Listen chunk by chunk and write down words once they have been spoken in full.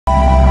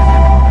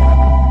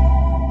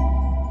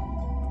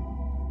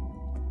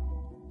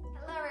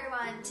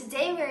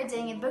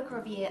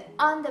book review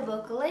on the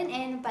book Lean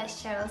In by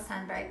Sheryl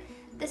Sandberg.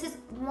 This is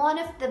one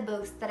of the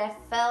books that I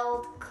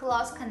felt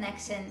close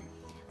connection.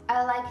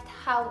 I liked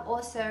how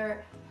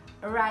author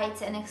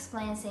writes and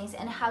explains things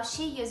and how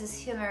she uses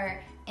humor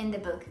in the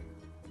book.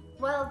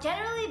 Well,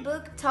 generally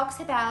book talks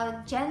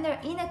about gender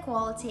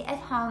inequality at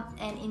home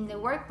and in the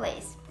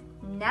workplace.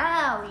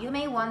 Now, you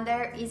may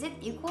wonder, is it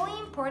equally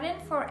important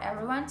for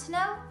everyone to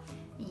know?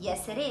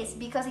 Yes, it is,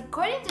 because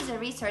according to the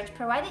research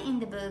provided in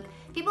the book,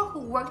 people who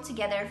work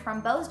together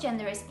from both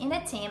genders in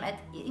a team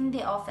in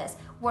the office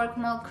work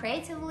more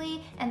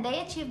creatively and they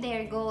achieve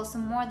their goals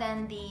more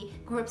than the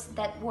groups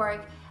that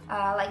work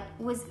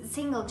with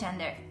single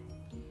gender.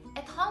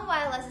 At home,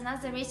 while as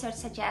another research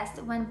suggests,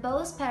 when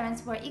both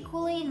parents were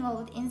equally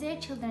involved in their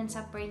children's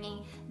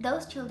upbringing,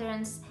 those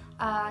children's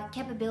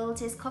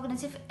capabilities,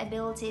 cognitive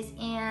abilities,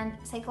 and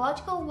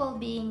psychological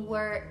well-being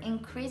were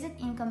increased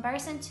in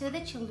comparison to the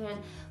children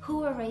who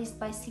were raised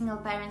by single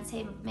parents,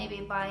 say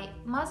maybe by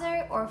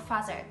mother or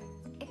father.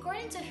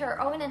 According to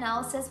her own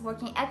analysis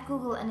working at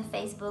Google and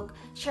Facebook,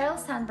 Sheryl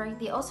Sandberg,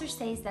 the author,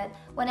 says that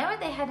whenever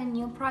they had a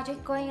new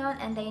project going on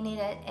and they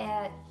needed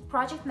a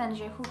project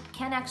manager who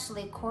can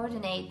actually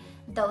coordinate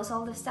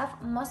all the stuff,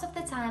 most of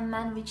the time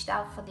men reached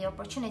out for the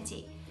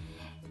opportunity.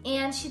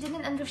 And she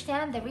didn't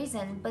understand the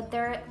reason, but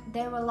there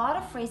were a lot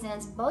of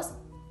reasons, both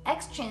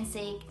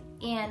extrinsic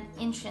and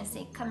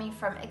intrinsic, coming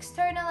from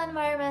external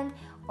environment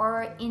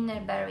or inner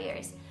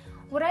barriers.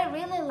 What I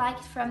really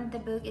liked from the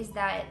book is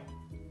that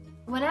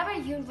whenever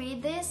you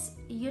read this,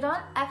 you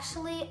don't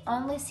actually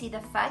only see the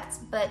facts,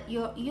 but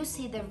you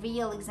see the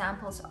real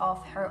examples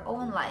of her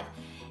own life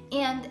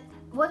and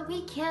what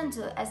we can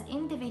do as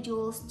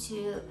individuals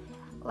to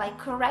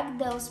correct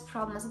those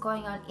problems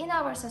going on in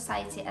our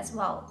society as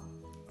well.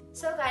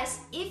 So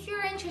guys, if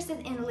you're interested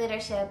in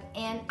leadership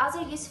and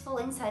other useful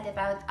insight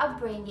about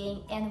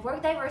upbringing and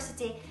work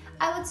diversity,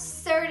 I would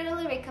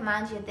certainly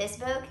recommend you this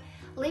book.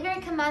 Leave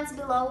your comments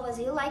below whether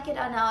you like it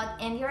or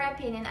not and your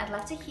opinion, I'd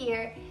love to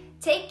hear.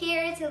 Take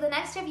care till the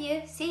next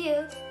review. See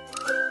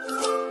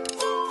you!